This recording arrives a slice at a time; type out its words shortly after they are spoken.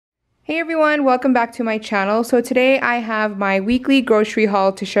Hey everyone, welcome back to my channel. So today I have my weekly grocery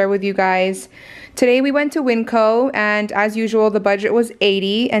haul to share with you guys. Today we went to WINCO and as usual the budget was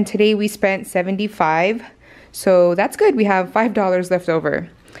 $80 and today we spent $75. So that's good, we have $5 left over.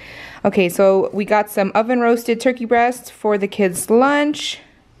 Okay, so we got some oven roasted turkey breasts for the kids'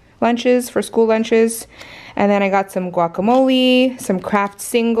 lunches, for school lunches. And then I got some guacamole, some Kraft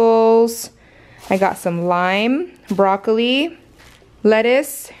singles. I got some lime, broccoli,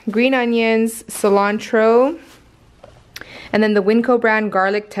 lettuce, green onions, cilantro, and then the WINCO brand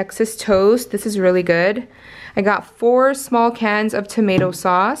garlic Texas toast. This is really good. I got 4 small cans of tomato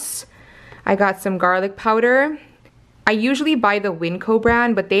sauce. I got some garlic powder. I usually buy the WINCO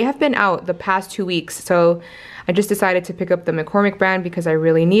brand, but they have been out the past 2 weeks, so I just decided to pick up the McCormick brand because I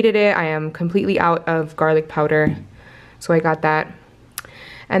really needed it. I am completely out of garlic powder, so I got that.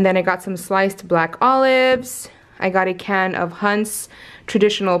 And then I got some sliced black olives. I got a can of Hunt's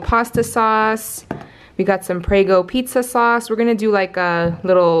traditional pasta sauce. We got some Prego pizza sauce. We're gonna do like a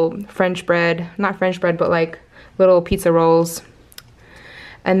little French bread, not French bread, but like little pizza rolls.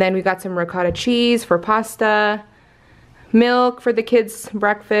 And then we got some ricotta cheese for pasta, milk for the kids'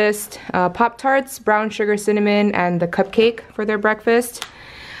 breakfast, Pop-Tarts, brown sugar cinnamon, and the cupcake for their breakfast.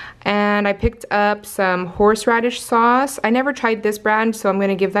 And I picked up some horseradish sauce. I never tried this brand, so I'm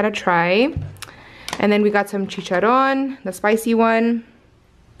gonna give that a try. And then we got some chicharron, the spicy one.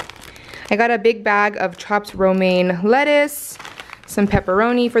 I got a big bag of chopped romaine lettuce, some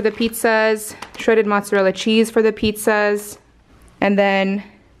pepperoni for the pizzas, shredded mozzarella cheese for the pizzas. And then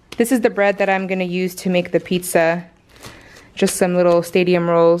this is the bread that I'm gonna use to make the pizza. Just some little stadium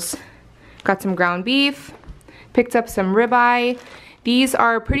rolls. Got some ground beef, picked up some ribeye. These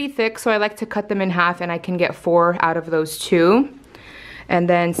are pretty thick, so I like to cut them in half and I can get 4 out of those 2. And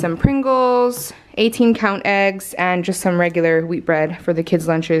then some Pringles, 18 count eggs, and just some regular wheat bread for the kids'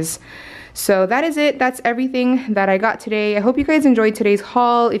 lunches. So that is it. That's everything that I got today. I hope you guys enjoyed today's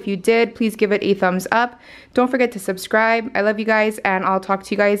haul. If you did, please give it a thumbs up. Don't forget to subscribe. I love you guys, and I'll talk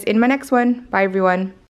to you guys in my next one. Bye, everyone.